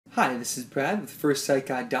Hi, this is Brad with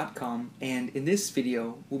FirstSiteGuide.com, and in this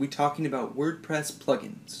video we'll be talking about WordPress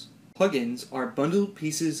plugins. Plugins are bundled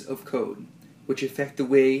pieces of code which affect the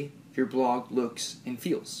way your blog looks and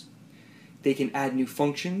feels. They can add new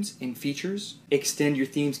functions and features, extend your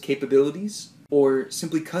theme's capabilities, or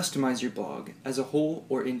simply customize your blog as a whole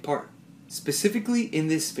or in part. Specifically in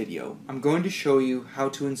this video, I'm going to show you how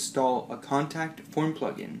to install a contact form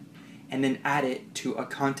plugin and then add it to a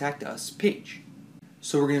Contact Us page.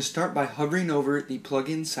 So we're going to start by hovering over the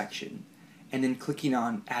plugin section and then clicking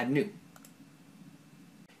on Add New.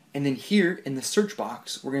 And then here in the search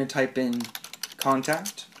box, we're going to type in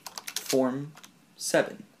Contact Form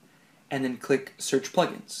 7 and then click Search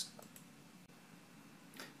Plugins.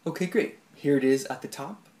 Okay, great. Here it is at the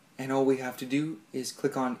top, and all we have to do is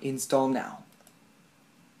click on Install Now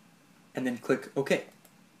and then click OK.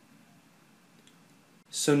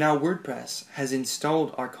 So now WordPress has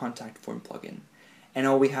installed our contact form plugin, and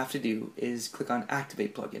all we have to do is click on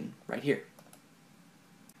Activate Plugin right here.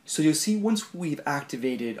 So you'll see once we've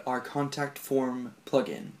activated our contact form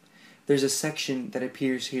plugin, there's a section that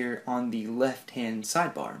appears here on the left-hand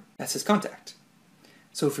sidebar that says Contact.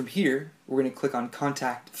 So from here, we're going to click on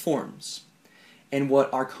Contact Forms. And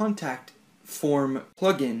what our contact form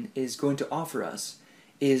plugin is going to offer us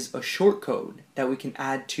is a shortcode that we can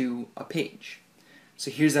add to a page.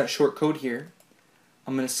 So here's that shortcode here.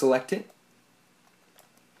 I'm going to select it,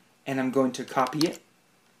 and I'm going to copy it,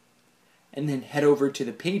 and then head over to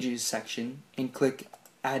the Pages section and click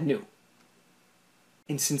Add New.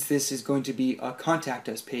 And since this is going to be a Contact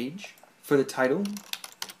Us page, for the title,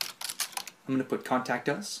 I'm going to put Contact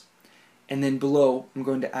Us, and then below I'm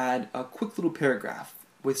going to add a quick little paragraph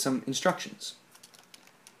with some instructions.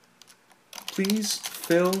 Please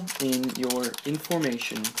fill in your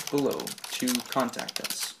information below to contact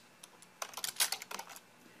us.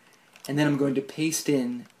 And then I'm going to paste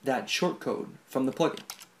in that shortcode from the plugin.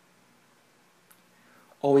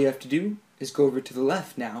 All we have to do is go over to the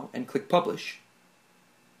left now and click Publish.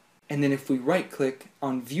 And then if we right-click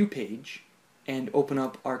on View Page and open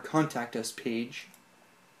up our Contact Us page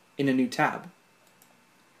in a new tab,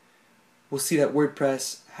 we'll see that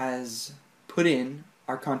WordPress has put in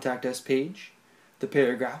our Contact Us page, the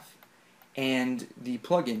paragraph, and the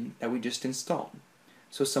plugin that we just installed.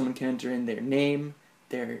 So someone can enter in their name,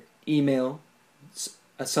 their email,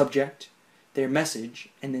 a subject, their message,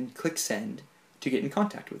 and then click Send to get in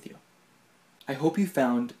contact with you. I hope you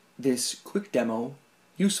found this quick demo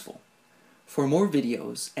useful. For more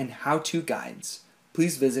videos and how-to guides,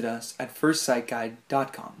 please visit us at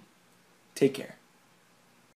FirstSiteGuide.com. Take care.